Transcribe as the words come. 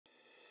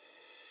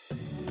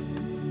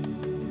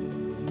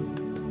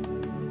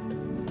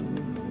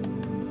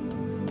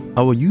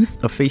Our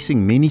youth are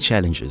facing many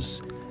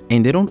challenges,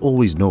 and they don't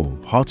always know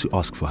how to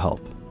ask for help.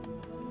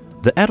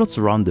 The adults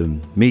around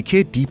them may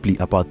care deeply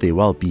about their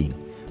well-being,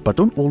 but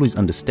don't always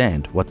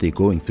understand what they're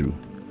going through,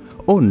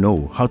 or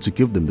know how to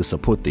give them the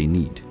support they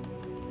need.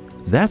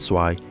 That's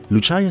why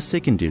Luchaya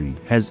Secondary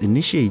has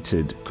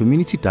initiated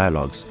community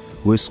dialogues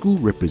where school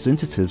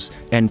representatives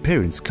and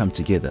parents come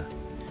together.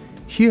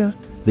 Here,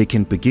 they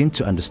can begin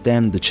to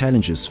understand the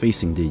challenges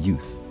facing their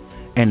youth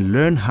and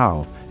learn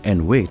how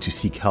and where to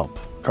seek help.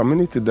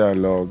 Community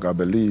dialogue, I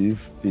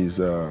believe, is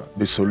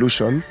the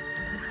solution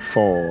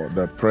for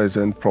the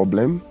present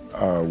problem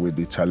with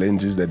the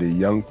challenges that the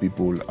young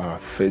people are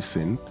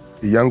facing.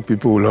 The young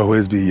people will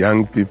always be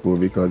young people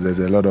because there's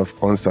a lot of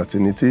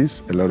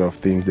uncertainties, a lot of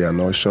things they are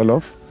not sure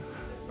of.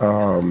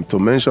 To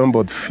mention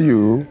but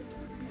few,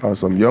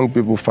 some young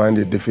people find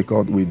it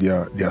difficult with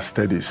their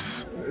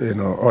studies. You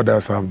know,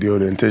 others have the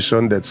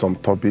orientation that some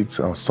topics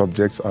or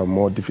subjects are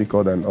more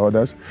difficult than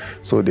others,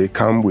 so they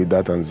come with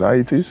that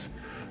anxieties.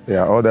 There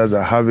are others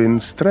are having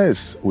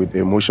stress with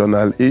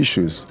emotional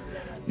issues.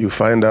 You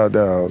find out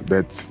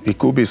that it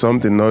could be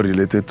something not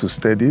related to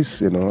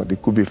studies. You know, they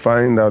could be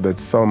find out that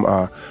some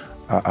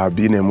are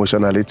being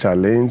emotionally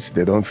challenged.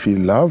 They don't feel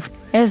loved.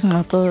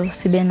 Ezingxoxo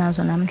sibe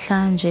nazo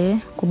namhlanje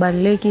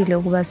kubalulekile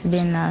ukuba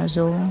sibe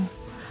nazo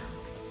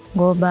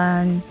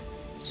ngoba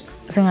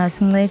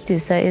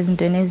singasincedisa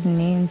ezintweni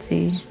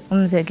ezininzi.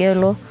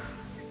 Umzekelo,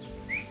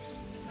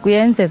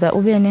 kuyenzeka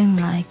ube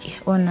nengxaki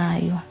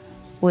onayo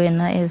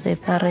wena as a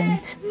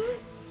parent.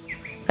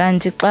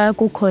 Kanti xa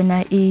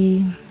kukhona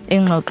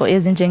ingxoxo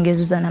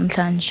ezinjengezi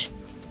zanamhlanje,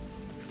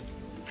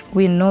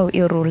 we know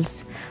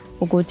rules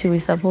ukuthi we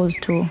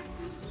supposed to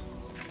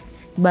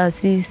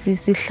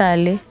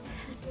sihlale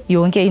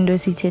yonke into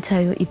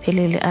esithethayo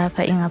iphelele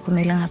apha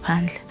ingaphumeli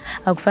ngaphandle.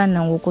 Akufani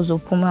nangoku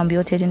uzophuma uhambe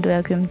uyothetha into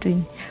yakho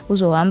emntwini,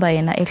 uzohamba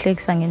yena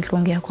ehlekisa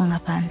ngentlungu yakho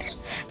ngaphandle.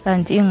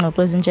 Kanti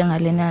ingxoxo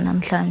ezinjengalena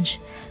namhlanje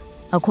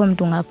akho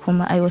mntu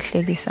ungaphuma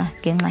ayohlekisa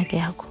ngengxaki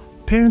yakho.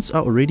 Parents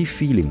are already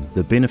feeling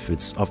the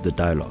benefits of the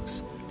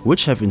dialogues,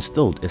 which have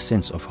instilled a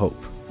sense of hope.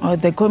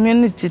 The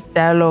community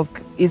dialogue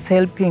is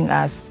helping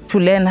us to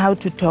learn how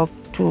to talk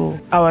to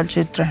our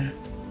children.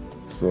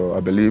 So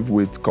I believe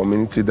with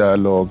community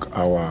dialogue,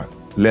 our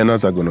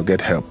learners are going to get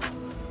help,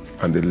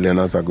 and the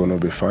learners are going to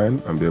be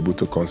fine and be able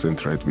to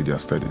concentrate with their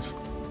studies.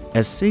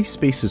 As safe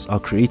spaces are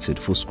created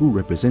for school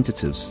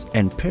representatives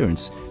and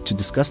parents to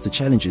discuss the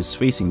challenges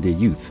facing their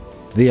youth,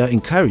 they are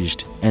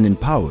encouraged and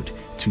empowered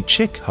to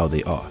check how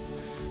they are,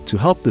 to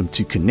help them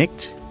to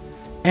connect,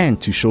 and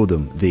to show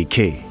them they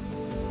care.